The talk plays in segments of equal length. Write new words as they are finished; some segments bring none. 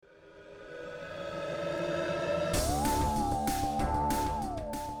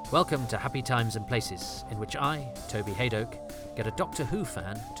Welcome to Happy Times and Places, in which I, Toby Haydock, get a Doctor Who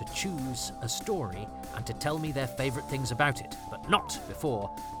fan to choose a story and to tell me their favourite things about it, but not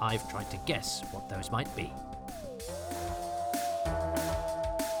before I've tried to guess what those might be.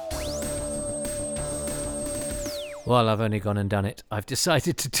 Well, I've only gone and done it. I've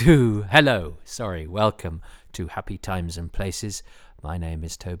decided to do... welcome to Happy Times and Places. My name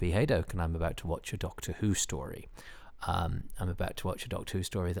is Toby Haydock, and I'm about to watch a Doctor Who story. I'm about to watch a Doctor Who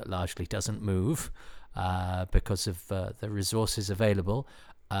story that largely doesn't move because of the resources available.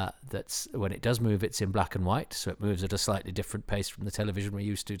 That's when it does move, it's in black and white, so it moves at a slightly different pace from the television we're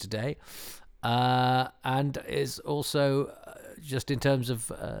used to today, and is also just in terms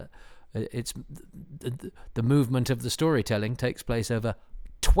of it's the movement of the storytelling takes place over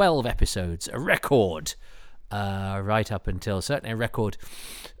 12 episodes, a record. Right up until certainly a record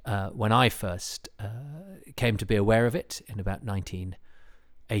when I first came to be aware of it in about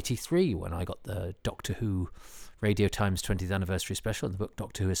 1983, when I got the Doctor Who Radio Times 20th Anniversary Special and the book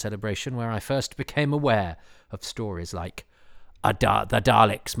Doctor Who: A Celebration, where I first became aware of stories like the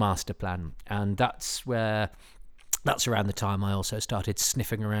Daleks' Master Plan. And that's around the time I also started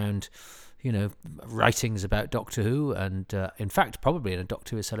sniffing around, writings about Doctor Who, and in fact, probably in a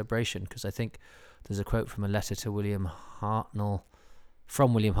Doctor Who: A Celebration, because I think there's a quote from a letter to William Hartnell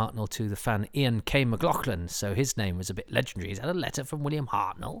to the fan Ian K. McLaughlin, so his name was a bit legendary. He's had a letter from William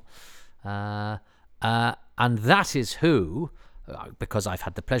Hartnell, and that is who, because I've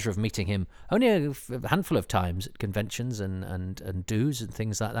had the pleasure of meeting him only a handful of times at conventions and do's and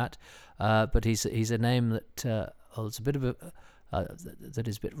things like that, but he's a name that it's a bit of a... that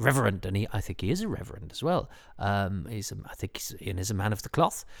is a bit reverent, and I think he is a reverend as well. I think Ian is a man of the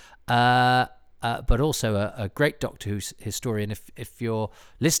cloth, but also a great Doctor Who historian. If you're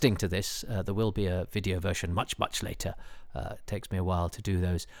listening to this, there will be a video version much later. It takes me a while to do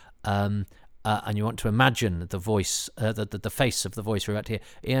those. And you want to imagine the voice, the face of the voice we're about to hear.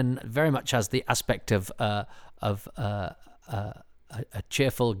 Ian very much has the aspect of a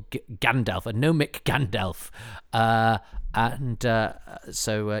cheerful Gandalf, a gnomic Gandalf,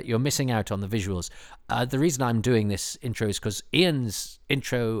 so you're missing out on the visuals. The reason I'm doing this intro is because Ian's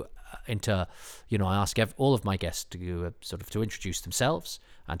intro into, I ask all of my guests to to introduce themselves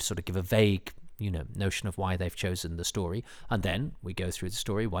and to sort of give a vague, notion of why they've chosen the story, and then we go through the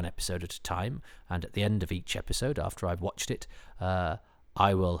story one episode at a time, and at the end of each episode, after I've watched it,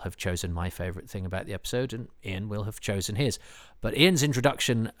 I will have chosen my favourite thing about the episode, and Ian will have chosen his. But Ian's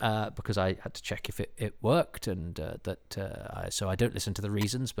introduction, because I had to check if it worked, and so I don't listen to the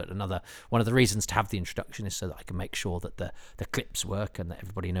reasons, but one of the reasons to have the introduction is so that I can make sure that the clips work and that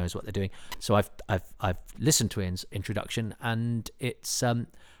everybody knows what they're doing. So I've listened to Ian's introduction, and it's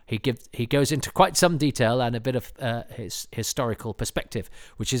he goes into quite some detail and a bit of his historical perspective,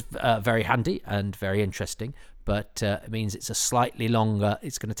 which is very handy and very interesting. But it means it's a slightly longer.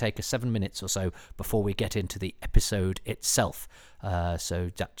 It's going to take us 7 minutes or so before we get into the episode itself. So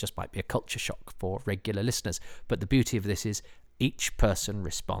that just might be a culture shock for regular listeners. But the beauty of this is each person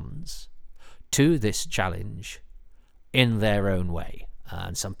responds to this challenge in their own way.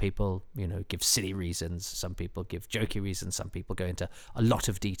 And some people, give silly reasons. Some people give jokey reasons. Some people go into a lot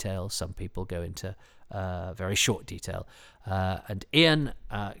of detail. Some people go into very short detail. And Ian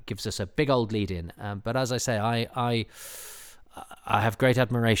gives us a big old lead in. But as I say, I have great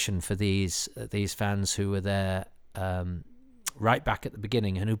admiration for these fans who were there right back at the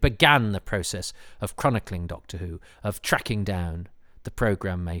beginning and who began the process of chronicling Doctor Who, of tracking down the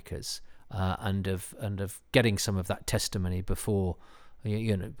programme makers, and of getting some of that testimony before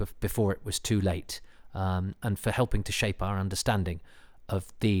it was too late, and for helping to shape our understanding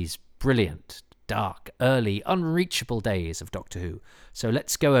of these brilliant, dark, early, unreachable days of Doctor Who. So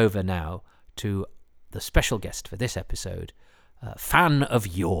let's go over now to the special guest for this episode, fan of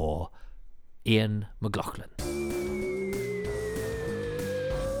yore, Ian McLaughlin.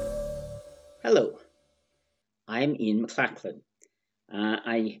 Hello, I'm Ian McLaughlin.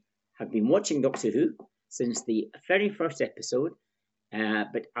 I have been watching Doctor Who since the very first episode,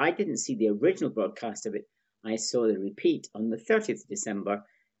 but I didn't see the original broadcast of it. I saw the repeat on the 30th of December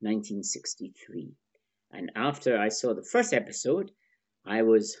 1963. And after I saw the first episode, I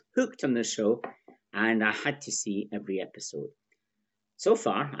was hooked on the show and I had to see every episode. So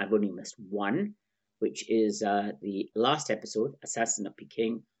far, I've only missed one, which is the last episode, Assassin of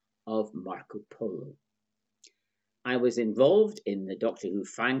Peking, of Marco Polo. I was involved in the Doctor Who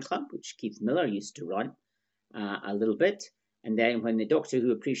fan club, which Keith Miller used to run a little bit. And then when the Doctor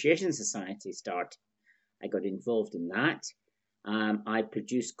Who Appreciation Society started, I got involved in that. I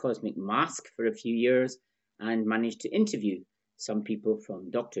produced Cosmic Mask for a few years and managed to interview some people from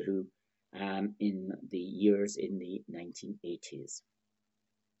Doctor Who in the years in the 1980s.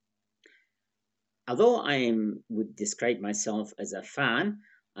 Although I would describe myself as a fan,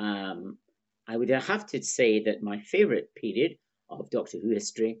 I would have to say that my favourite period of Doctor Who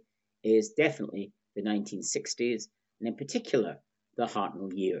history is definitely the 1960s, and in particular, the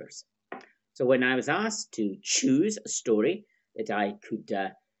Hartnell years. So when I was asked to choose a story that I could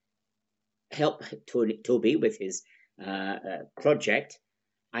help Toby with his project,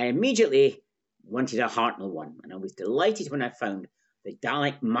 I immediately wanted a Hartnell one, and I was delighted when I found the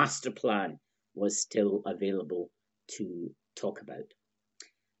Dalek Master Plan was still available to talk about.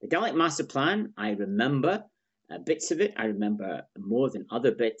 The Dalek Master Plan, I remember bits of it. I remember more than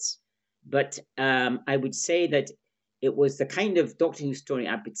other bits, but I would say that it was the kind of Doctor Who story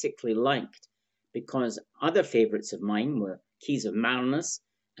I particularly liked, because other favourites of mine were Keys of Marinus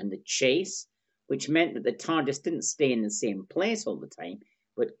and The Chase, which meant that the TARDIS didn't stay in the same place all the time,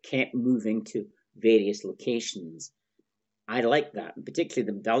 but kept moving to various locations. I liked that, and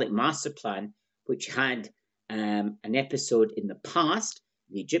particularly the Dalek Master Plan, which had an episode in the past,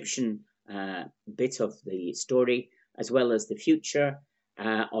 the Egyptian bit of the story, as well as the future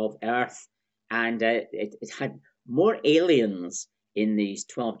of Earth, and it had more aliens in these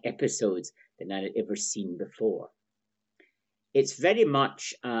 12 episodes than I had ever seen before. It's very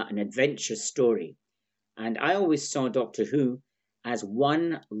much an adventure story, and I always saw Doctor Who as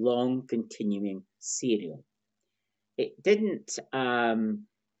one long continuing serial. It didn't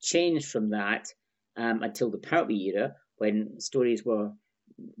change from that until the Pertwee era, when stories were,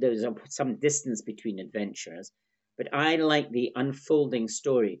 there was some distance between adventures, but I like the unfolding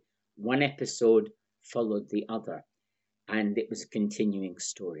story. One episode followed the other, and it was a continuing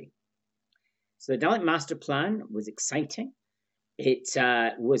story. So the Dalek Master Plan was exciting. It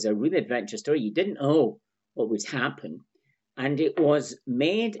was a real adventure story. You didn't know what would happen, and it was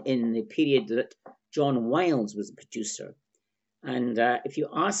made in the period that John Wiles was the producer. And if you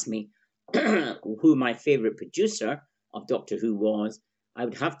ask me who my favourite producer of Doctor Who was, I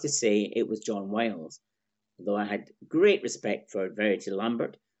would have to say it was John Wiles, although I had great respect for Verity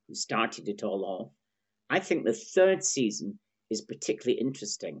Lambert, who started it all off. I think the third season is particularly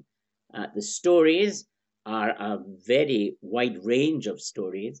interesting. The stories are a very wide range of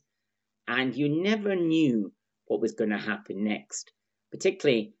stories, and you never knew what was going to happen next,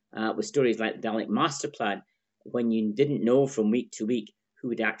 particularly with stories like the Dalek Master Plan, when you didn't know from week to week who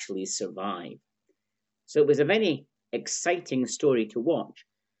would actually survive. So it was a very exciting story to watch.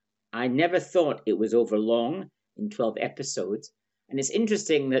 I never thought it was over long in 12 episodes, and it's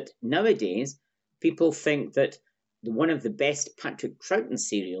interesting that nowadays people think that one of the best Patrick Troughton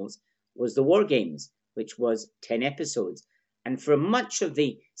serials was The War Games, which was 10 episodes. And for much of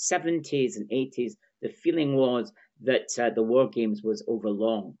the 70s and 80s, the feeling was that The War Games was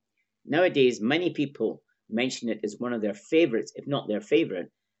overlong. Nowadays, many people mention it as one of their favourites, if not their favourite,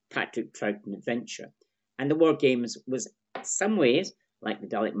 Patrick Troughton adventure. And The War Games was, in some ways, like the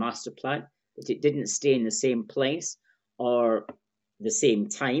Dalek Master Plan, that it didn't stay in the same place or the same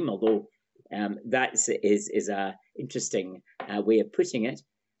time, although that is an interesting way of putting it,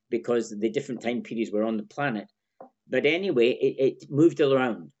 because the different time periods were on the planet. But anyway, it moved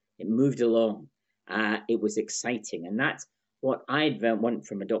around. It moved along. It was exciting. And that's what I'd want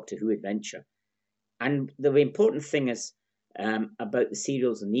from a Doctor Who adventure. And the important thing is about the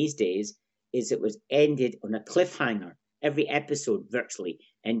serials in these days is it was ended on a cliffhanger. Every episode virtually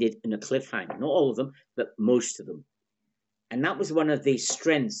ended in a cliffhanger. Not all of them, but most of them. And that was one of the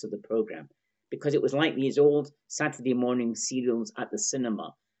strengths of the programme, because it was like these old Saturday morning serials at the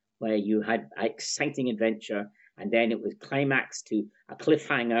cinema, where you had an exciting adventure, and then it was climaxed to a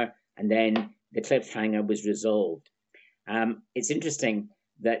cliffhanger, and then the cliffhanger was resolved. It's interesting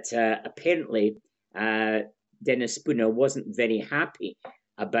that apparently Dennis Spooner wasn't very happy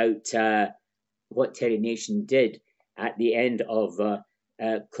about what Terry Nation did at the end of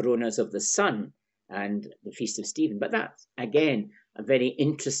Coronas of the Sun and the Feast of Stephen. But that's, again, a very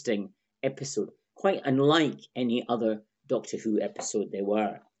interesting episode, quite unlike any other Doctor Who episode there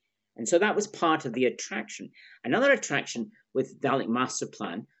were. And so that was part of the attraction. Another attraction with Dalek Master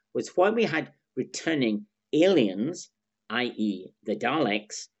Plan was while we had returning aliens, i.e. the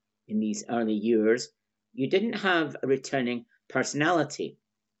Daleks, in these early years, you didn't have a returning personality.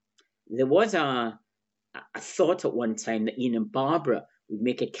 There was a thought at one time that Ian and Barbara would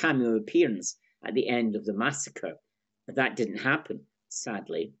make a cameo appearance at the end of the massacre. But that didn't happen,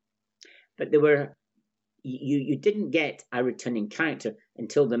 sadly. But there were you didn't get a returning character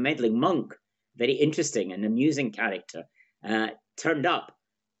until the meddling monk, very interesting and amusing character, turned up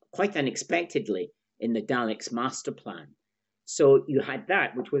quite unexpectedly in the Daleks Master Plan. So you had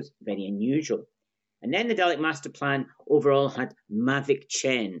that, which was very unusual. And then the Dalek Master Plan overall had Mavic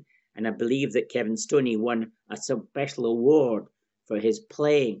Chen, and I believe that Kevin Stoney won a special award for his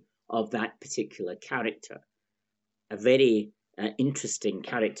playing of that particular character. A very interesting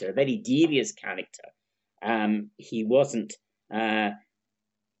character, a very devious character. He wasn't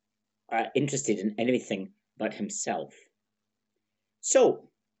interested in anything but himself. So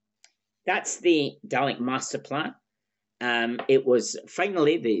that's the Dalek Master Plan. It was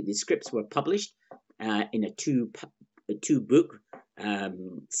finally, the scripts were published in a two book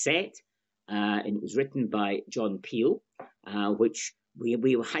set, and it was written by John Peel, which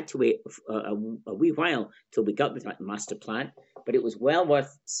we had to wait a wee while till we got the master plan, but it was well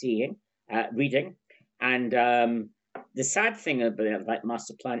worth reading. And the sad thing about that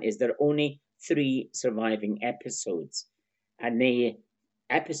master plan is there are only 3 surviving episodes, and the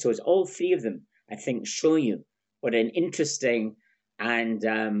episodes, all 3 of them, I think, show you what an interesting and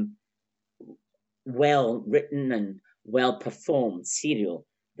well written and well performed serial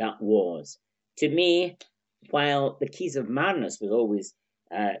that was. To me, while The Keys of Madness will always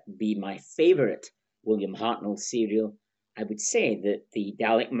be my favourite William Hartnell serial, I would say that the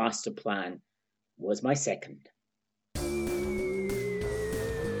Dalek Master Plan was my second.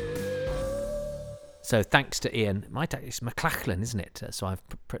 So thanks to Ian. It's McLachlan, isn't it? So I've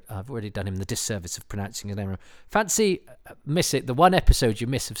already done him the disservice of pronouncing his name wrong. Fancy miss it. The one episode you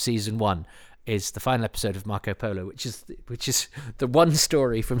miss of season 1 is the final episode of Marco Polo, which is the one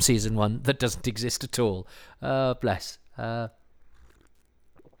story from season 1 that doesn't exist at all. Bless.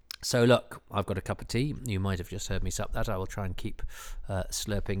 So look, I've got a cup of tea. You might have just heard me sup that. I will try and keep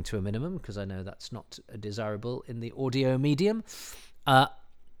slurping to a minimum because I know that's not desirable in the audio medium.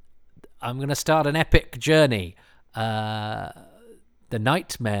 I'm going to start an epic journey. The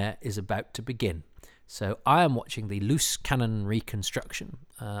nightmare is about to begin. So I am watching the loose cannon reconstruction.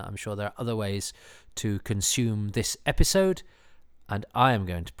 I'm sure there are other ways to consume this episode. And I am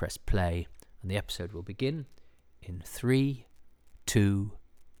going to press play. And the episode will begin in 3, 2,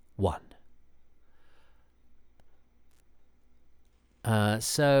 1.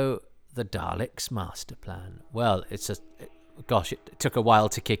 So the Daleks' master plan. Well, gosh, it took a while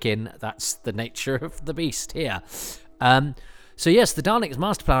to kick in. That's the nature of the beast here. So yes, the Daleks'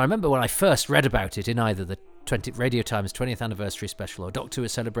 master plan. I remember when I first read about it in either the Radio Times 20th anniversary special or Doctor Who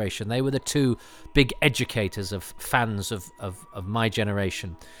Celebration. They were the 2 big educators of fans of my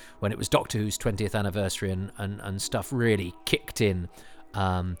generation when it was Doctor Who's 20th anniversary and stuff really kicked in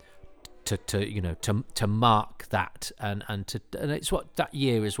to mark that and it's what that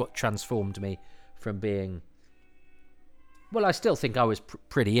year is what transformed me from being. Well, I still think I was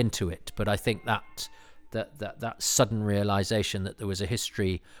pretty into it, but I think that sudden realization that there was a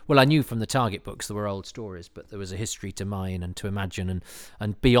history. Well, I knew from the Target books there were old stories, but there was a history to mine and to imagine,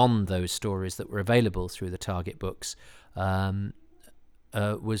 and beyond those stories that were available through the Target books. Was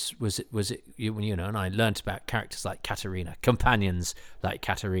it and I learnt about characters like Katerina, companions like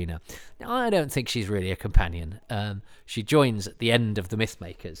Katerina. Now, I don't think she's really a companion. She joins at the end of the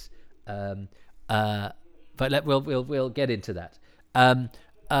Mythmakers. But we'll get into that.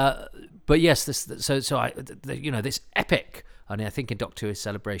 But yes, this epic. And I think in Doctor Who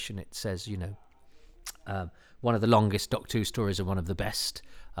Celebration it says one of the longest Doctor Who stories and one of the best.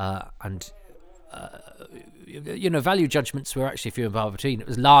 Value judgments were actually few and far between. It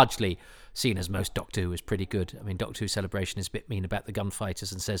was largely seen as most Doctor Who was pretty good. I mean, Doctor Who Celebration is a bit mean about the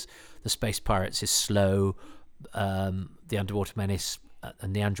gunfighters and says the Space Pirates is slow. The Underwater Menace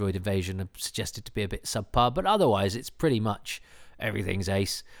and the Android Invasion are suggested to be a bit subpar, but otherwise it's pretty much everything's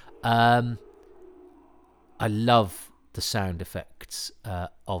ace. I love the sound effects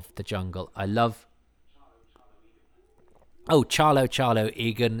of the jungle. I love Charlo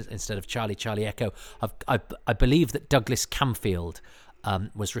Egan instead of Charlie Echo. I believe that Douglas Camfield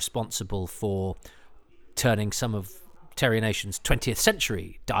was responsible for turning some of Terry Nation's 20th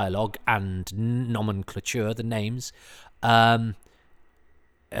century dialogue and nomenclature, the names,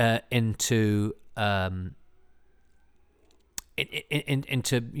 into that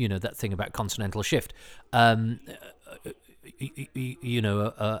thing about consonantal shift. So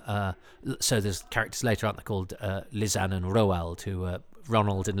there's characters later, aren't they, called Lizanne and Roald, who are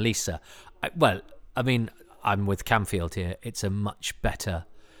Ronald and Lisa. I'm with Camfield here. It's a much better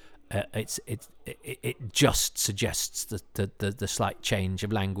it just suggests the slight change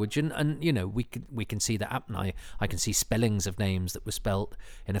of language, and we can see that happen. I can see spellings of names that were spelt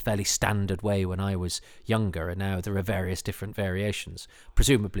in a fairly standard way when I was younger, and now there are various different variations.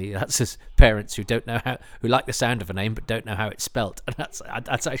 Presumably that's as parents who like the sound of a name but don't know how it's spelt, and that's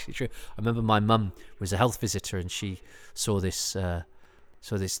actually true. I remember my mum was a health visitor and she saw this name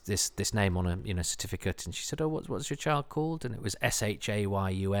on a certificate, and she said, "Oh, what's your child called?" And it was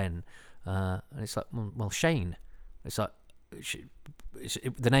Shayun, and it's like, well, Shane. It's like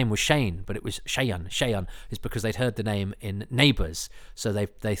the name was Shane, but it was Shayan. Shayan is because they'd heard the name in Neighbours, so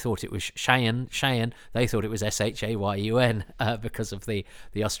they thought it was Shayan. They thought it was Shayun because of the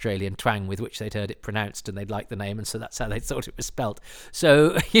Australian twang with which they'd heard it pronounced, and they'd liked the name, and so that's how they thought it was spelt.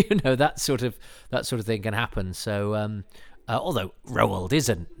 So that sort of thing can happen. So. Although Roald is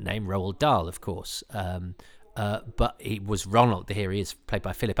a name, Roald Dahl, of course, but he was Ronald. Here he is, played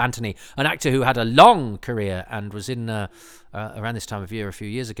by Philip Anthony, an actor who had a long career and was in, around this time of year, a few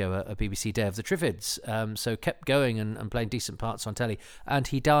years ago, a BBC Day of the Triffids, so kept going and playing decent parts on telly. And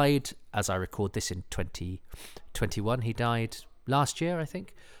he died, as I record this, in 2021. He died last year, I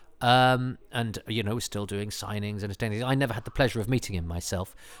think. And was still doing signings and entertaining. I never had the pleasure of meeting him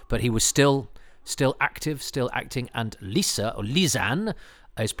myself, but he was still active, still acting. And Lisa, or Lisanne,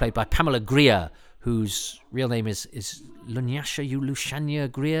 is played by Pamela Grier, whose real name is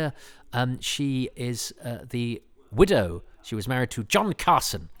Luciania Grier. She is the widow. She was married to John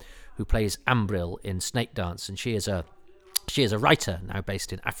Carson, who plays Ambril in Snake Dance, and she is a writer now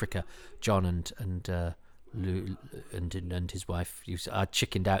based in Africa. John and his wife. I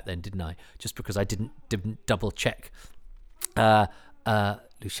chickened out then, didn't I? Just because I didn't double check.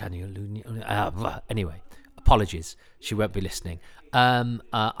 Anyway, apologies. She won't be listening.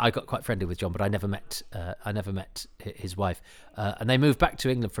 I got quite friendly with John, but I never met his wife. And they moved back to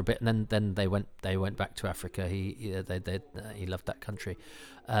England for a bit, and then they went back to Africa. He loved that country,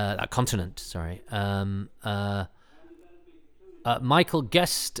 that continent. Sorry. Michael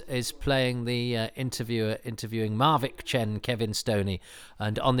Guest is playing the interviewer, interviewing Marvick Chen, Kevin Stoney,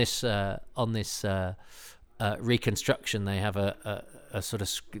 and on this reconstruction, they have a sort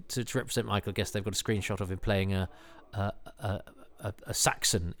of to represent Michael Guest. They've got a screenshot of him playing a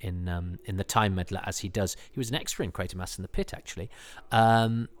Saxon in the Time Meddler, as he does. He was an extra in Quatermass in the Pit, actually,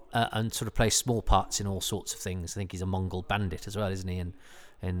 and sort of plays small parts in all sorts of things. I think he's a Mongol bandit as well, isn't he?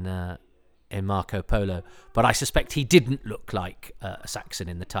 In Marco Polo, but I suspect he didn't look like a Saxon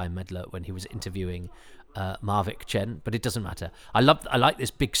in the Time Meddler when he was interviewing Marvick Chen, but it doesn't matter. I like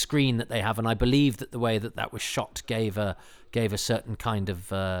this big screen that they have, and I believe that the way that was shot gave a certain kind of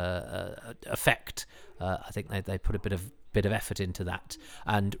effect. I think they put a bit of effort into that,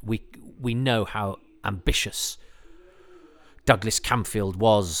 and we know how ambitious Douglas Camfield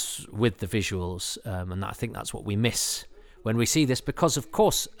was with the visuals, and I think that's what we miss when we see this, because of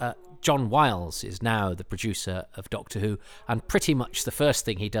course John Wiles is now the producer of Doctor Who, and pretty much the first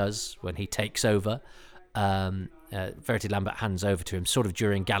thing he does when he takes over, Verity Lambert hands over to him sort of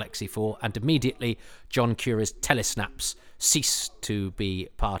during Galaxy 4, and immediately John Cura's telesnaps cease to be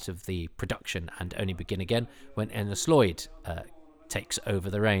part of the production and only begin again when Ennis Lloyd takes over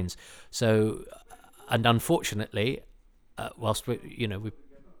the reins. So, and unfortunately, whilst we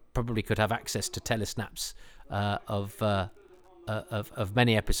probably could have access to telesnaps of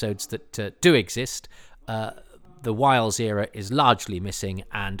many episodes that do exist, the Wiles era is largely missing,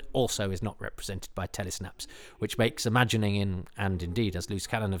 and also is not represented by telesnaps, which makes imagining and indeed, as Loose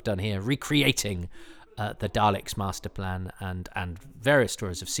Cannon have done here, recreating the Daleks master plan and various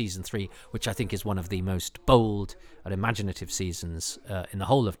stories of season 3, which I think is one of the most bold and imaginative seasons in the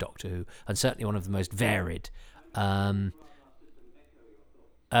whole of Doctor Who, and certainly one of the most varied.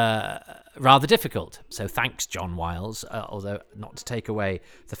 Rather difficult. So thanks, John Wiles, although not to take away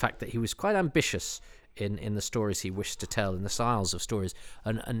the fact that he was quite ambitious in the stories he wished to tell, in the styles of stories.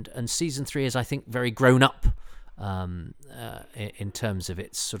 And season 3 is, I think, very grown up in terms of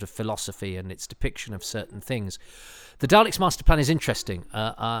its sort of philosophy and its depiction of certain things. The Daleks master plan is interesting,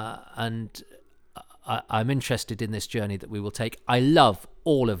 and I'm interested in this journey that we will take. I love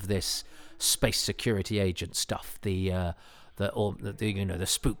all of this space security agent stuff, the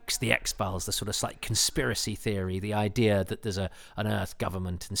spooks, the X-Files, the sort of slight conspiracy theory, the idea that there's an Earth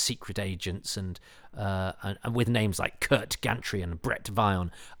government and secret agents, and with names like Kurt Gantry and Brett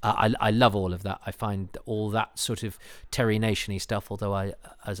Vion. I love all of that. I find all that sort of Terry Nation-y stuff, although I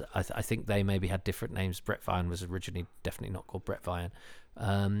think they maybe had different names. Brett Vion was originally definitely not called Brett Vion,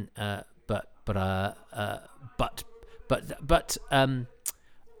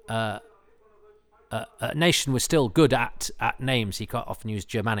 Nation was still good at names. He quite often used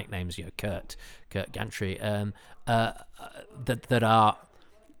Germanic names, Kurt Gantry,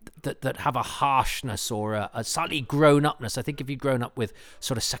 that have a harshness or a slightly grown upness. I think if you've grown up with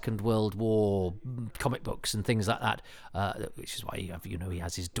sort of Second World War comic books and things like that, which is why he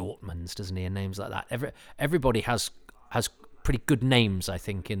has his Dortmunds, doesn't he, and names like that. Everybody has pretty good names, I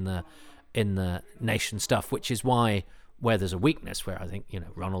think, in the Nation stuff, which is why where there's a weakness, where I think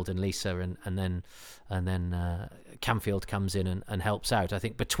Ronald and Lisa and then Camfield comes in and helps out. I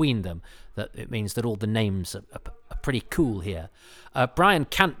think between them that it means that all the names are pretty cool here. Brian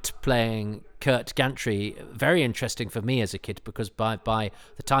Cant playing Kurt Gantry, very interesting for me as a kid, because by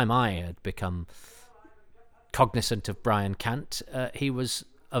the time I had become cognizant of Brian Cant, he was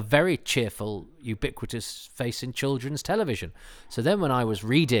a very cheerful, ubiquitous face in children's television. So then when I was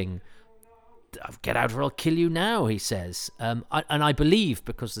reading "Get out or I'll kill you now," he says. And I believe,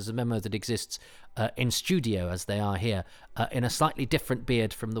 because there's a memo that exists in studio, as they are here, in a slightly different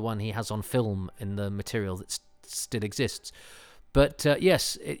beard from the one he has on film in the material that still exists. But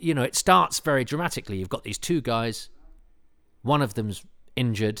yes, it starts very dramatically. You've got these two guys. One of them's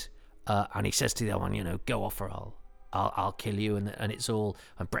injured, and he says to the other one, "Go off or I'll kill you," and it's all,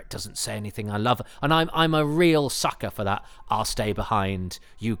 and Brett doesn't say anything. I love it, and I'm a real sucker for that. I'll stay behind,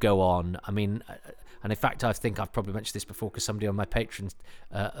 you go on. I mean, and in fact, I think I've probably mentioned this before, because somebody on my Patreon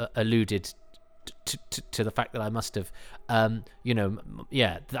alluded to the fact that I must have,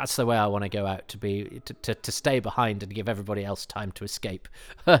 that's the way I want to go out, to stay behind and give everybody else time to escape.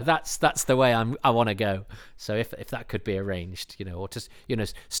 that's the way I want to go. So if that could be arranged, or to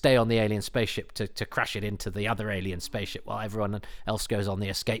stay on the alien spaceship to crash it into the other alien spaceship while everyone else goes on the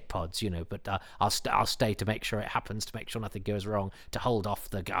escape pods, but I'll stay to make sure it happens, to make sure nothing goes wrong, to hold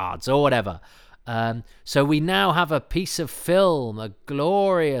off the guards or whatever. So we now have a piece of film, a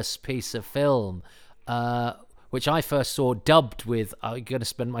glorious piece of film, which I first saw dubbed with "I'm Going to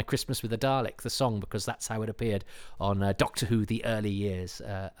Spend My Christmas with the Dalek," the song, because that's how it appeared on Doctor Who The Early Years,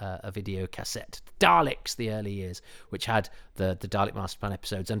 a video cassette. Daleks The Early Years, which had the Dalek Master Plan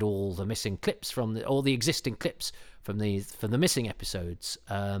episodes and all the missing clips all the existing clips from the missing episodes.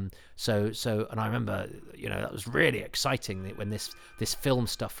 So and I remember, that was really exciting when this film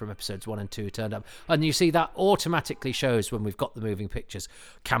stuff from episodes 1 and 2 turned up. And you see that automatically shows, when we've got the moving pictures,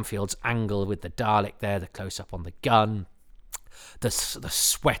 Camfield's angle with the Dalek there, the close-up on the gun, the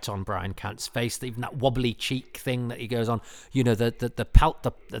sweat on Brian Cant's face, even that wobbly cheek thing that he goes on,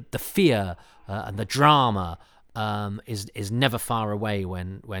 the fear and the drama is never far away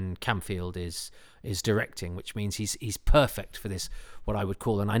when Camfield is directing, which means he's perfect for this, what I would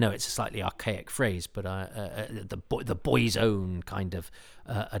call, and I know it's a slightly archaic phrase, but the boy's own kind of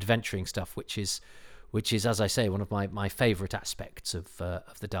adventuring stuff, which is, as I say, one of my favourite aspects of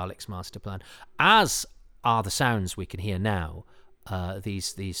the Daleks Master Plan, as are the sounds we can hear now,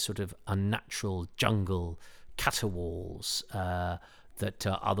 these sort of unnatural jungle caterwauls that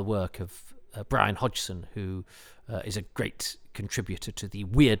are the work of Brian Hodgson, who is a great contributor to the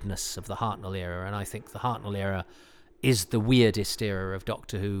weirdness of the Hartnell era, and I think the Hartnell era is the weirdest era of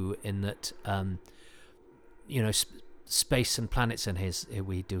Doctor Who, in that space and planets, and here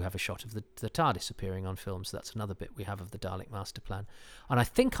we do have a shot of the TARDIS appearing on film, so that's another bit we have of the Dalek Master Plan. And I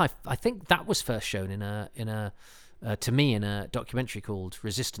think that was first shown to me in a documentary called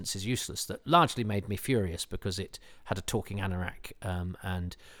Resistance is Useless, that largely made me furious because it had a talking anorak,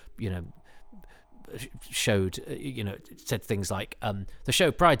 and showed, said things like, the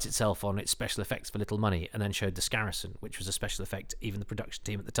show prides itself on its special effects for little money, and then showed the Scarrison, which was a special effect even the production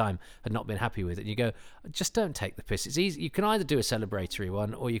team at the time had not been happy with. And you go, just don't take the piss. It's easy. You can either do a celebratory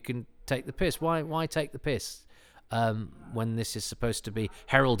one, or you can take the piss. Why take the piss? When this is supposed to be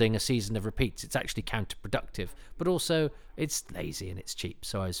heralding a season of repeats, it's actually counterproductive, but also it's lazy and it's cheap.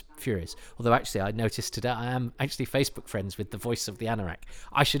 So I was furious. Although actually, I noticed today I am actually Facebook friends with the voice of the Anorak.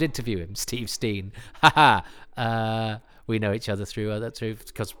 I should interview him, Steve Steen. We know each other through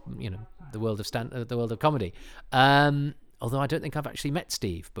because the world of comedy. Although I don't think I've actually met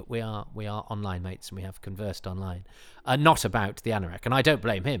Steve, but we are online mates and we have conversed online, not about the Anorak, and I don't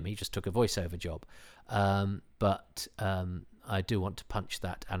blame him. He just took a voiceover job. But I do want to punch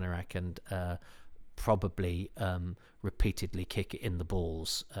that Anorak and probably repeatedly kick it in the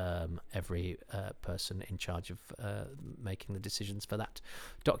balls, every person in charge of making the decisions for that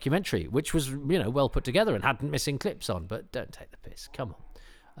documentary, which was well put together and hadn't missing clips on. But don't take the piss, come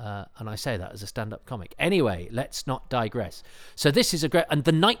on. And I say that as a stand-up comic. Anyway, let's not digress. So this is a great... And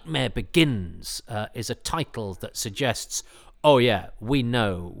The Nightmare Begins is a title that suggests, oh yeah, we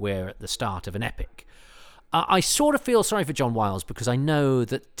know we're at the start of an epic. I sort of feel sorry for John Wiles because I know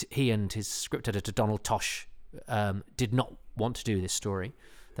that he and his script editor Donald Tosh did not want to do this story.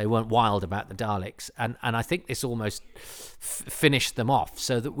 They weren't wild about the Daleks, and I think this almost finished them off,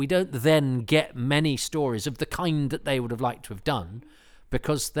 so that we don't then get many stories of the kind that they would have liked to have done,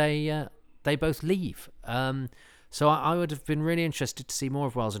 because they both leave. So I would have been really interested to see more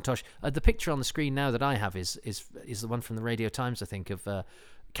of Wiles and Tosh. The picture on the screen now that I have is the one from the Radio Times, I think, of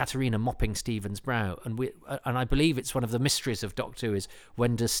Katerina mopping Stephen's brow, and I believe it's one of the mysteries of Doctor Who is,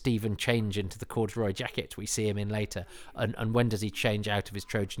 when does Stephen change into the corduroy jacket we see him in later, and when does he change out of his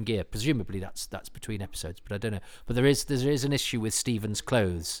Trojan gear? Presumably that's between episodes, but I don't know. But there is an issue with Stephen's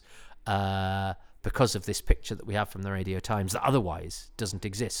clothes because of this picture that we have from the Radio Times that otherwise doesn't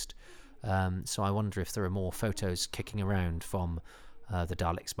exist. So I wonder if there are more photos kicking around from the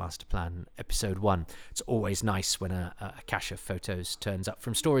Daleks Master Plan episode 1. It's always nice when a cache of photos turns up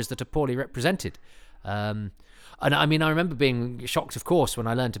from stories that are poorly represented. And I mean, I remember being shocked, of course, when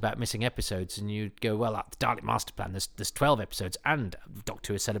I learned about missing episodes, and you'd go, well, at the Dalek Master Plan, there's 12 episodes, and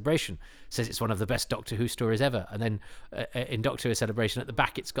Doctor Who Celebration says it's one of the best Doctor Who stories ever. And then in Doctor Who Celebration, at the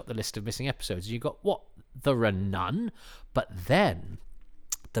back, it's got the list of missing episodes. You got, what? There are none? But then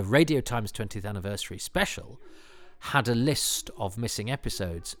the Radio Times 20th Anniversary Special had a list of missing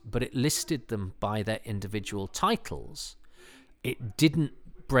episodes, but it listed them by their individual titles. It didn't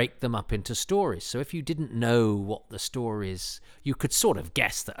break them up into stories. So if you didn't know what the stories, you could sort of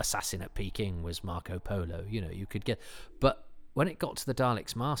guess that Assassin at Peking was Marco Polo. You could get. But when it got to the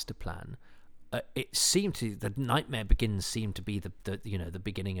Daleks Master Plan, it seemed to, the Nightmare Begins seemed to be the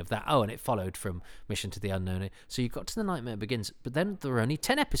beginning of that. Oh, and it followed from Mission to the Unknown. So you got to the Nightmare Begins, but then there were only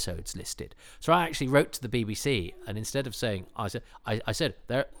 10 episodes listed. So I actually wrote to the BBC, and instead of saying, I said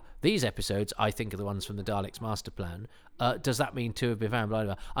these episodes I think are the ones from the Daleks Master Plan. Does that mean 2 have been found? Blah,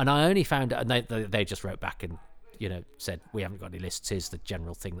 blah, blah. And I only found, and they just wrote back and said, we haven't got any lists. Here's the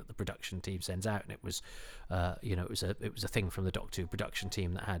general thing that the production team sends out, and it was, it was a thing from the Doctor Who production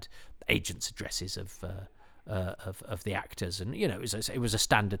team that had agents' addresses of the actors, and it was a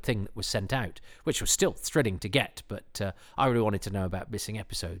standard thing that was sent out, which was still thrilling to get. But I really wanted to know about missing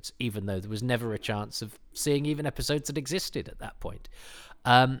episodes, even though there was never a chance of seeing even episodes that existed at that point.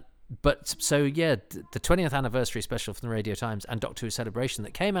 But so, yeah, the 20th anniversary special from the Radio Times and Doctor Who Celebration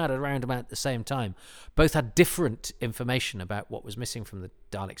that came out around about the same time both had different information about what was missing from the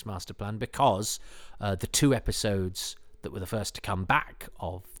Daleks Master Plan, because the 2 episodes that were the first to come back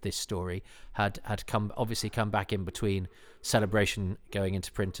of this story had come back in between Celebration going into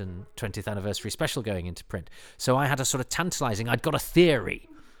print and 20th anniversary special going into print. So I had a sort of tantalising, I'd got a theory,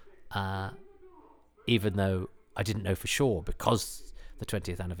 even though I didn't know for sure, because the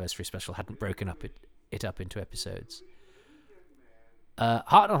 20th anniversary special hadn't broken it up into episodes.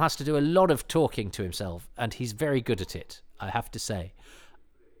 Hartnell has to do a lot of talking to himself, and he's very good at it, I have to say.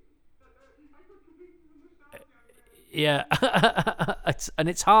 Yeah,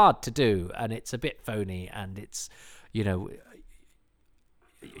 it's hard to do, and it's a bit phony, and it's, you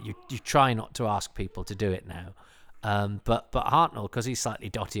try not to ask people to do it now. But Hartnell, because he's slightly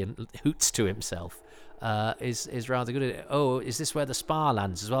dotty and hoots to himself, is rather good at it. Oh, is this where the spar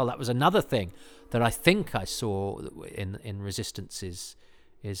lands as well? That was another thing that I think I saw in Resistance is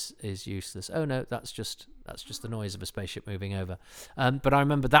useless. Oh no, that's just the noise of a spaceship moving over. But I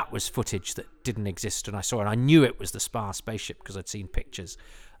remember that was footage that didn't exist, and I saw it. I knew it was the spar spaceship because I'd seen pictures.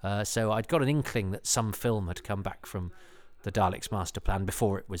 So I'd got an inkling that some film had come back from the Daleks Master Plan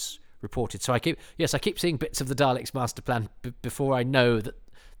before it was reported. So I keep seeing bits of the Daleks Master Plan before I know that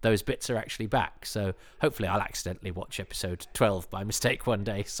those bits are actually back. So hopefully I'll accidentally watch episode 12 by mistake one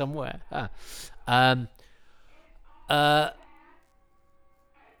day somewhere.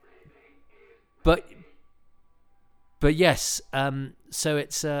 But yes, so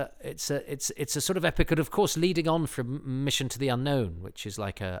it's a sort of epic, and of course leading on from Mission to the Unknown, which is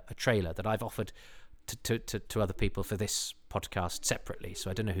like a trailer that I've offered to other people for this podcast separately. So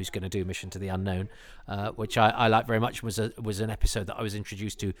I don't know who's going to do Mission to the Unknown, which I like very much. Was an episode that I was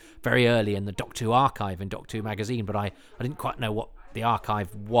introduced to very early in the Doctor Who archive in Doctor Who magazine, but I didn't quite know what the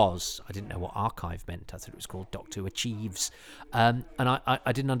archive was. I didn't know what archive meant. I thought it was called Doctor Who Achieves, and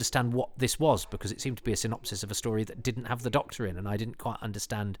I didn't understand what this was, because it seemed to be a synopsis of a story that didn't have the Doctor in, and I didn't quite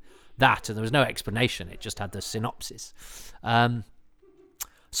understand that, and there was no explanation. It just had the synopsis.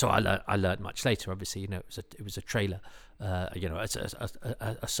 So I learned much later. Obviously, it was a trailer. It's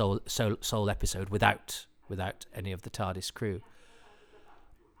a sole episode without any of the TARDIS crew.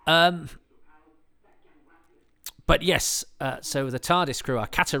 But yes, so the TARDIS crew are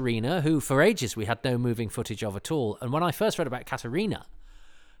Katerina, who for ages we had no moving footage of at all. And when I first read about Katerina,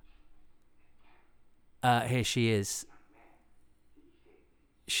 Here she is.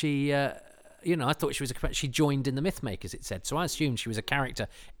 She, I thought she was she joined in the Mythmakers, it said. So I assumed she was a character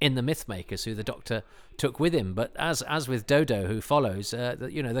in the Mythmakers who the Doctor took with him. But as with Dodo, who follows,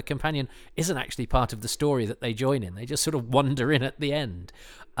 the companion isn't actually part of the story that they join in. They just sort of wander in at the end.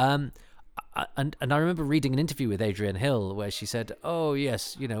 And I remember reading an interview with Adrian Hill where she said, "Oh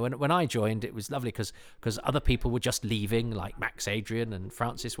yes, when I joined, it was lovely because other people were just leaving, like Max Adrian and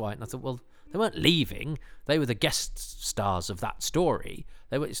Francis White." And I thought, well, they weren't leaving; they were the guest stars of that story.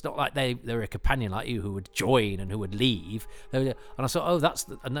 It's not like they were a companion like you who would join and who would leave. And I thought,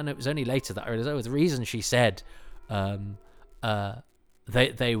 oh, and then it was only later that I realized, the reason she said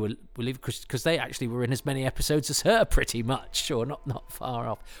they will leave because they actually were in as many episodes as her, pretty much, or not far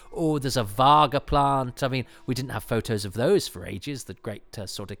off. Oh, there's a Varga plant. I mean, we didn't have photos of those for ages, the great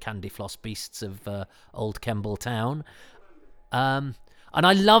sort of candy floss beasts of old Kemble Town. And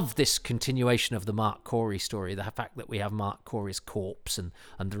I love this continuation of the Mark Corey story, the fact that we have Mark Corey's corpse and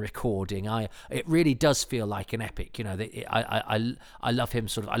the recording. It really does feel like an epic. I love him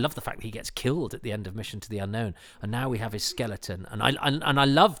I love the fact that he gets killed at the end of Mission to the Unknown, and now we have his skeleton. And I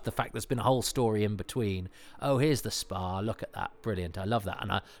love the fact there's been a whole story in between. Oh, here's the spar. Look at that, brilliant. I love that. And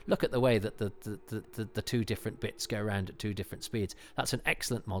I look at the way that the two different bits go around at two different speeds. That's an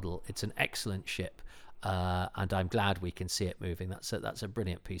excellent model. It's an excellent ship. And I'm glad we can see it moving. That's a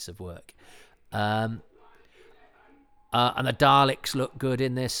brilliant piece of work. And the Daleks look good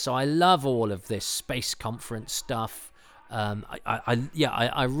in this, so I love all of this space conference stuff.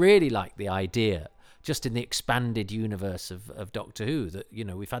 I really like the idea, just in the expanded universe of Doctor Who, that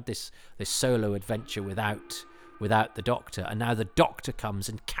we've had this solo adventure without the Doctor, and now the Doctor comes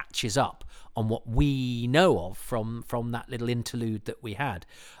and catches up on what we know of from that little interlude that we had,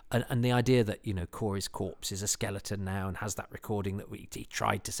 and the idea that Corey's corpse is a skeleton now and has that recording that he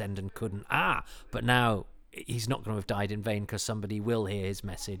tried to send and couldn't. But now he's not going to have died in vain because somebody will hear his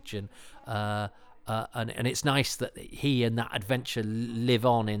message, and it's nice that he and that adventure live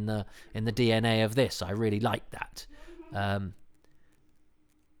on in the DNA of this. I really like that.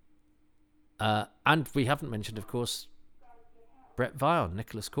 And we haven't mentioned, of course, Brett Vion,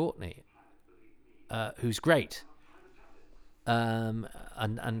 Nicholas Courtney, who's great, and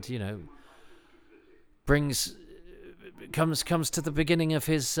comes to the beginning of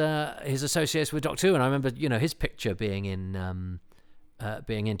his association with Doctor Who. And I remember his picture being in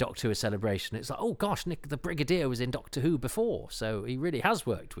Doctor Who: A Celebration. It's like, oh gosh, Nick the Brigadier was in Doctor Who before, so he really has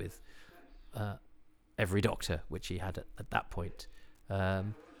worked with every Doctor, which he had at that point.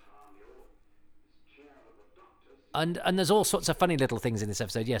 And there's all sorts of funny little things in this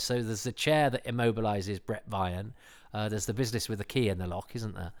episode. Yes, so there's the chair that immobilises Brett Vion. There's the business with the key in the lock,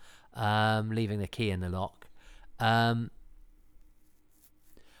 isn't there? Leaving the key in the lock. And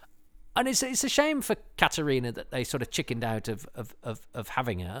it's a shame for Katerina that they sort of chickened out of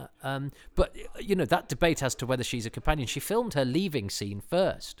having her. But that debate as to whether she's a companion. She filmed her leaving scene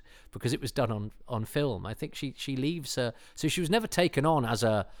first because it was done on film. I think she leaves her, so she was never taken on as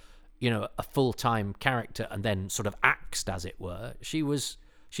a full-time character and then sort of axed, as it were. She was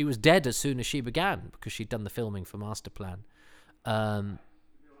dead as soon as she began because she'd done the filming for Masterplan.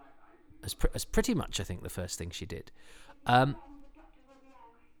 As pretty much, I think, the first thing she did. And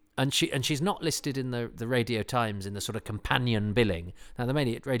she's not listed in the Radio Times in the sort of companion billing. Now, the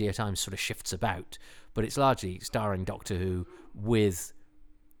Radio Times sort of shifts about, but it's largely starring Doctor Who with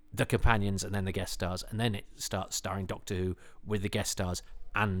the companions and then the guest stars, and then it starts starring Doctor Who with the guest stars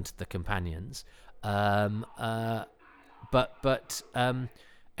and the companions. But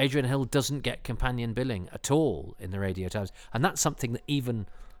Adrian Hill doesn't get companion billing at all in the Radio Times, and that's something that even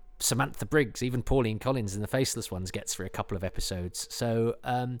Samantha Briggs, even Pauline Collins in the Faceless Ones gets for a couple of episodes. So,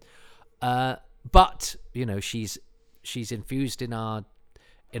 but she's infused in our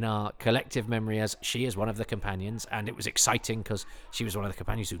collective memory as she is one of the companions, and it was exciting because she was one of the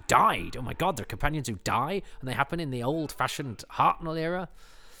companions who died. Oh my God, there are companions who die, and they happen in the old-fashioned Hartnell era.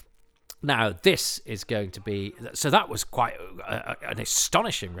 Now, this is going to be... So that was quite an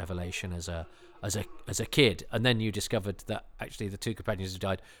astonishing revelation as a kid, and then you discovered that actually the two companions who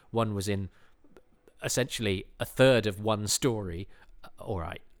died, one was in essentially a third of one story, all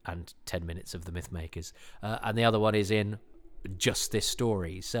right, and 10 minutes of the Mythmakers, and the other one is in just this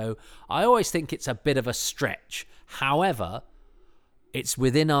story. So I always think it's a bit of a stretch. However, it's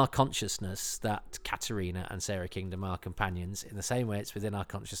within our consciousness that Katerina and Sarah Kingdom are companions, in the same way it's within our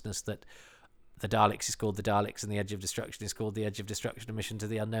consciousness that the Daleks is called the Daleks and the Edge of Destruction is called the Edge of Destruction and Mission to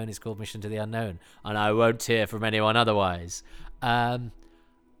the Unknown is called Mission to the Unknown. And I won't hear from anyone otherwise. I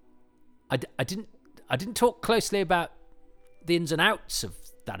didn't talk closely about the ins and outs of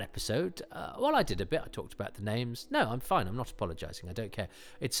that episode. Well, I did a bit. I talked about the names. No, I'm fine. I'm not apologising. I don't care.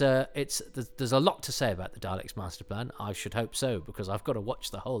 There's a lot to say about the Daleks Master Plan. I should hope so, because I've got to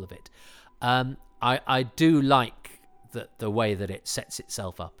watch the whole of it. I do like the way that it sets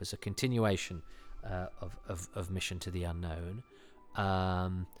itself up as a continuation of Mission to the Unknown.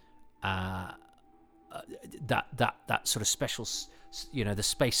 That sort of special, the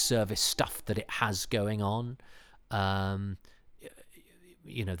space service stuff that it has going on. The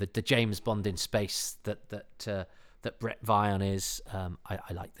James Bond in space that Brett Vian is.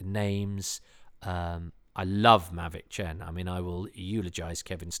 I like the names. I love Mavic Chen. I mean, I will eulogize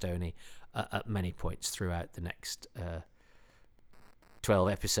Kevin Stoney at many points throughout the next 12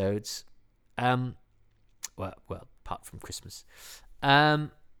 episodes. Well, apart from Christmas.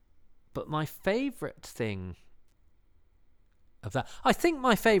 But my favourite thing of that, I think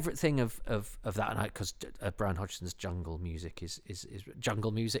my favourite thing of that night, because Brian Hodgson's jungle music is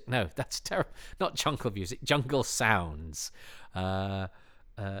jungle music. No, that's terrible. Not jungle music. Jungle sounds.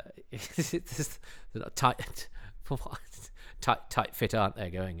 Tight fit, aren't they?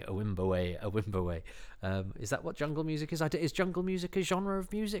 Going a wimba way. Is that what jungle music is? Is jungle music a genre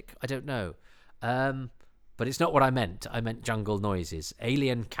of music? I don't know. But it's not what I meant. I meant jungle noises,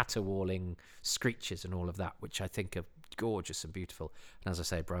 alien caterwauling screeches and all of that, which I think are gorgeous and beautiful. And as I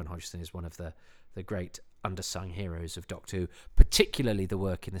say, Brian Hodgson is one of the great undersung heroes of Doctor Who, particularly the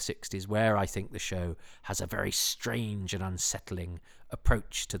work in the 60s, where I think the show has a very strange and unsettling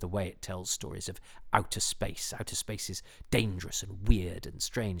approach to the way it tells stories of outer space. Outer space is dangerous and weird and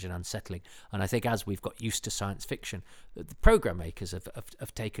strange and unsettling. And I think as we've got used to science fiction, the program makers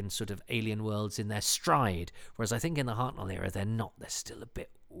have taken sort of alien worlds in their stride, whereas I think in the Hartnell era, they're not. They're still a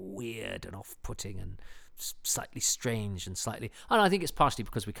bit weird and off-putting and slightly strange and I think it's partially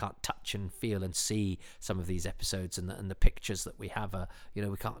because we can't touch and feel and see some of these episodes, and the pictures that we have are,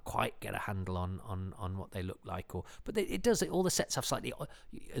 we can't quite get a handle on what they look like, but it does. All the sets have slightly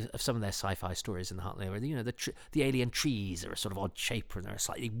of some of their sci-fi stories in the Hartnell era. The alien trees are a sort of odd shape and they're a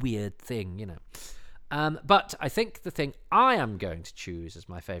slightly weird thing, But I think the thing I am going to choose as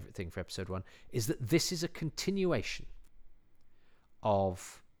my favourite thing for episode 1 is that this is a continuation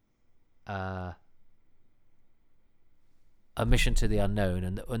of a Mission to the Unknown,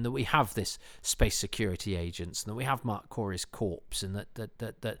 and that we have this space security agents, and that we have Mark Corey's corpse, and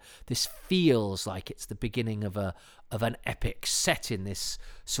that this feels like it's the beginning of an epic set in this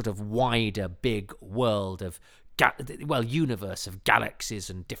sort of wider, big world of universe of galaxies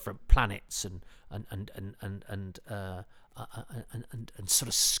and different planets and sort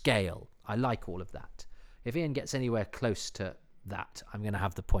of scale. I like all of that. If Ian gets anywhere close to that, I'm going to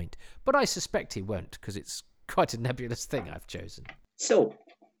have the point, but I suspect he won't, because it's quite a nebulous thing I've chosen. So,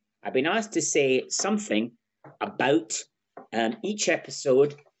 I've been asked to say something about each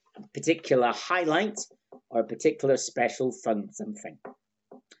episode, a particular highlight or a particular special fun something.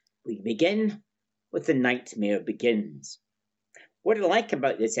 We begin with The Nightmare Begins. What I like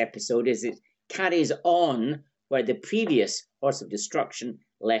about this episode is it carries on where the previous Horse of Destruction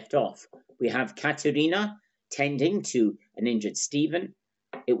left off. We have Katerina tending to an injured Stephen.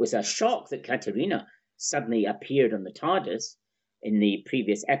 It was a shock that Katerina suddenly appeared on the TARDIS in the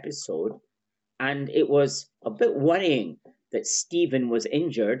previous episode, and it was a bit worrying that Stephen was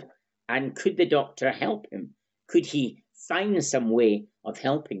injured, and could the Doctor help him? Could he find some way of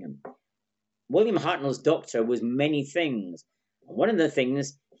helping him? William Hartnell's Doctor was many things. One of the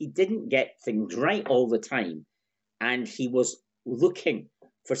things, he didn't get things right all the time, and he was looking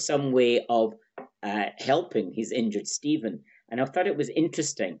for some way of helping his injured Stephen. And I thought it was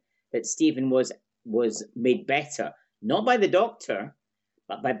interesting that Stephen was made better, not by the Doctor,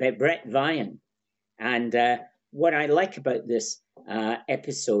 but by Brett Vian. And what I like about this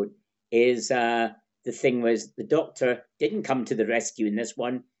episode is the thing was the Doctor didn't come to the rescue in this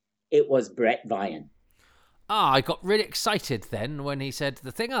one. It was Brett Vian. I got really excited then when he said,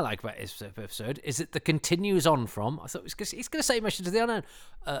 the thing I like about this episode is it continues on from, I thought he's going to say Mission to the Unknown,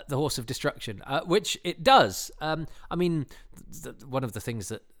 the Horse of Destruction, which it does. I mean, one of the things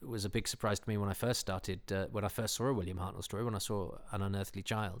that was a big surprise to me when I first started, when I first saw a William Hartnell story, when I saw An Unearthly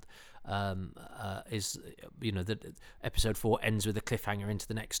Child, is, that episode 4 ends with a cliffhanger into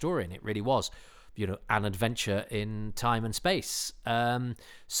the next story, and it really was, an adventure in time and space.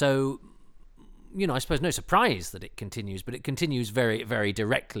 So, I suppose no surprise that it continues, but it continues very, very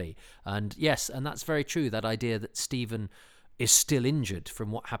directly. And yes, and that's very true. That idea that Stephen is still injured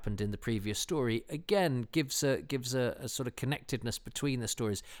from what happened in the previous story, again, gives a sort of connectedness between the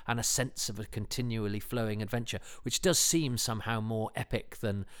stories and a sense of a continually flowing adventure, which does seem somehow more epic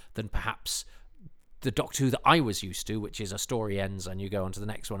than perhaps the Doctor Who that I was used to, which is a story ends and you go on to the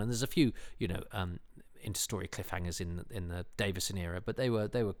next one. And there's a few, interstory cliffhangers in the Davison era, but they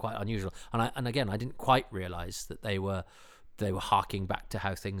were quite unusual. And again, I didn't quite realise that they were harking back to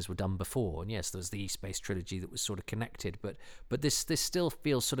how things were done before. And yes, there was the Space trilogy that was sort of connected, but this still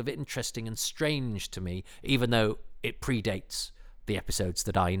feels sort of interesting and strange to me, even though it predates the episodes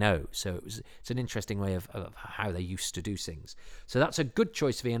that I know. So it's an interesting way of how they used to do things. So that's a good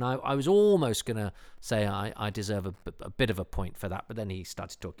choice for me, and I was almost going to say I deserve a bit of a point for that, but then he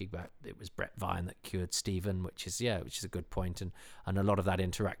started talking about it was Brett Vine that cured Stephen, which is a good point, and a lot of that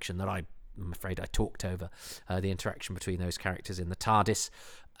interaction that I'm afraid I talked over, the interaction between those characters in the TARDIS.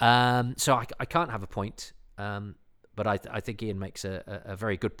 So I can't have a point, but I think Ian makes a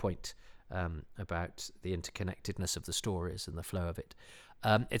very good point about the interconnectedness of the stories and the flow of it.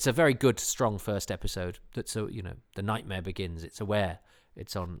 It's a very good, strong first episode. That's the nightmare begins. It's aware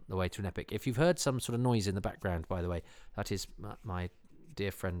it's on the way to an epic. If you've heard some sort of noise in the background, by the way, that is my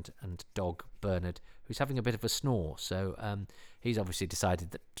dear friend and dog Bernard, who's having a bit of a snore. So he's obviously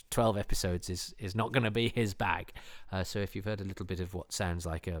decided that 12 episodes is not going to be his bag. So if you've heard a little bit of what sounds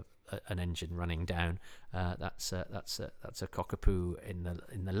like an engine running down, that's a cockapoo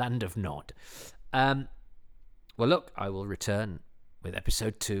in the land of Nod. Well, look, I will return with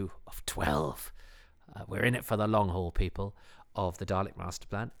episode 2 of 12. We're in it for the long haul, people of the Dalek Master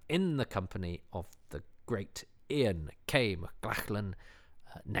Plan, in the company of the great Ian K. McLachlan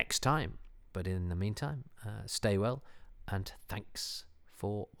next time. But in the meantime, stay well, and thanks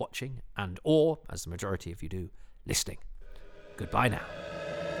for watching or, as the majority of you do, listening. Goodbye now.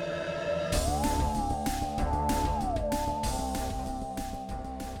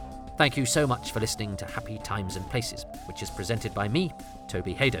 Thank you so much for listening to Happy Times and Places, which is presented by me,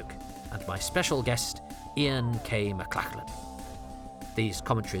 Toby Haydock, and my special guest, Ian K. McLachlan. These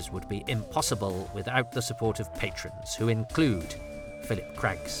commentaries would be impossible without the support of patrons, who include Philip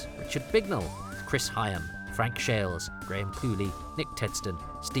Craggs, Richard Bignell, Chris Hyam, Frank Shales, Graham Cooley, Nick Tedston,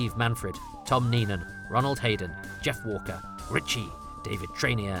 Steve Manfred, Tom Neenan, Ronald Hayden, Jeff Walker, Richie, David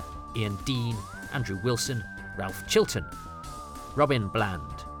Trainier, Ian Dean, Andrew Wilson, Ralph Chilton, Robin Bland,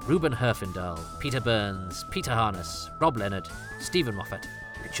 Ruben Herfindahl, Peter Burns, Peter Harness, Rob Leonard, Stephen Moffat,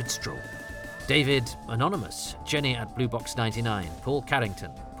 Richard Straw, David Anonymous, Jenny at Blue Box 99, Paul Carrington,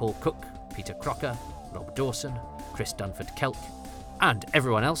 Paul Cook, Peter Crocker, Rob Dawson, Chris Dunford-Kelk, and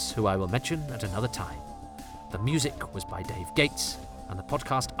everyone else who I will mention at another time. The music was by Dave Gates, and the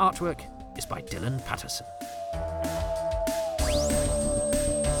podcast artwork is by Dylan Patterson.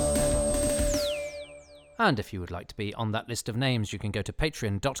 And if you would like to be on that list of names, you can go to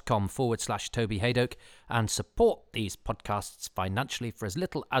patreon.com/Toby Haydock and support these podcasts financially for as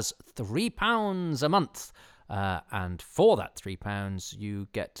little as £3 a month. And for that £3, you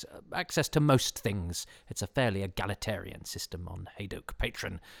get access to most things. It's a fairly egalitarian system on Haydock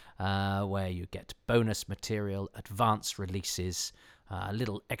Patreon, where you get bonus material, advance releases,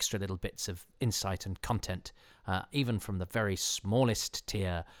 little bits of insight and content, even from the very smallest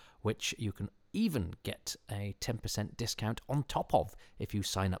tier, which you can even get a 10% discount on top of if you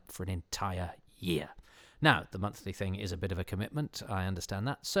sign up for an entire year. Now, the monthly thing is a bit of a commitment, I understand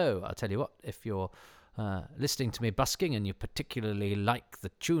that. So I'll tell you what, if you're listening to me busking and you particularly like the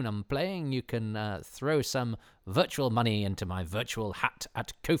tune I'm playing, you can throw some virtual money into my virtual hat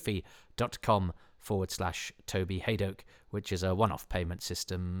at kofi.com/Toby Haydock, which is a one-off payment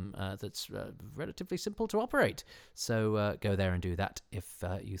system that's relatively simple to operate. So go there and do that if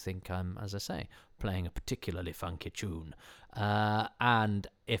you think I'm, as I say, playing a particularly funky tune. And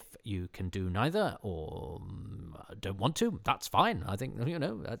if you can do neither or don't want to, that's fine. I think,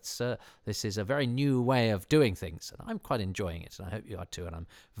 that's this is a very new way of doing things, and I'm quite enjoying it, and I hope you are too, and I'm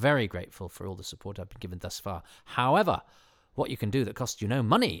very grateful for all the support I've been given thus far. However, what you can do that costs you no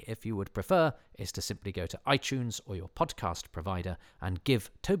money, if you would prefer, is to simply go to iTunes or your podcast provider and give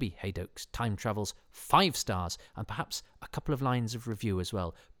Toby Haydock's Time Travels 5 stars and perhaps a couple of lines of review as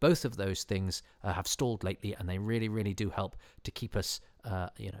well. Both of those things have stalled lately, and they really, really do help to keep us,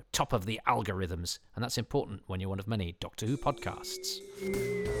 top of the algorithms. And that's important when you're one of many Doctor Who podcasts.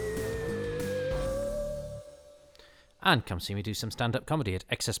 And come see me do some stand-up comedy at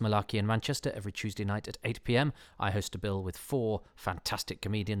Excess Malarkey in Manchester every Tuesday night at 8 p.m. I host a bill with 4 fantastic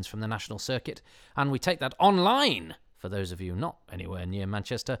comedians from the national circuit, and we take that online, for those of you not anywhere near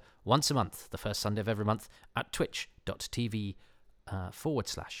Manchester, once a month, the first Sunday of every month, at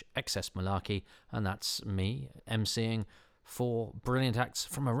twitch.tv/Excess Malarkey, and that's me emceeing 4 brilliant acts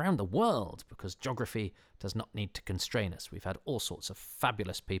from around the world, because geography does not need to constrain us. We've had all sorts of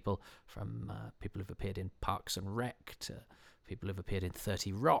fabulous people, from people who've appeared in Parks and Rec, to people who've appeared in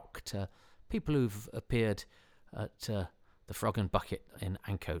 30 Rock, to people who've appeared at the Frog and Bucket in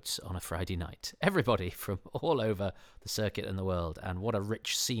Ancoats on a Friday night. Everybody from all over the circuit and the world, and what a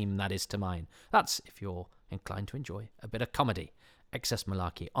rich seam that is to mine. That's if you're inclined to enjoy a bit of comedy. Excess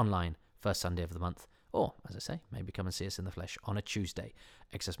Malarkey online, first Sunday of the month. Or, as I say, maybe come and see us in the flesh on a Tuesday.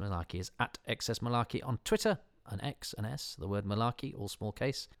 Excess Malarkey is at Excess Malarkey on Twitter. An X, an S, the word Malarkey, all small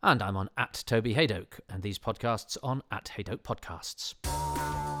case. And I'm on at Toby Haydoke, and these podcasts on at Haydoke Podcasts.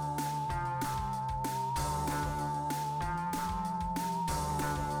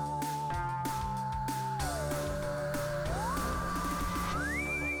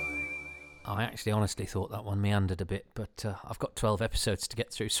 I actually honestly thought that one meandered a bit, but I've got 12 episodes to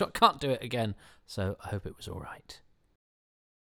get through, so I can't do it again, so I hope it was all right.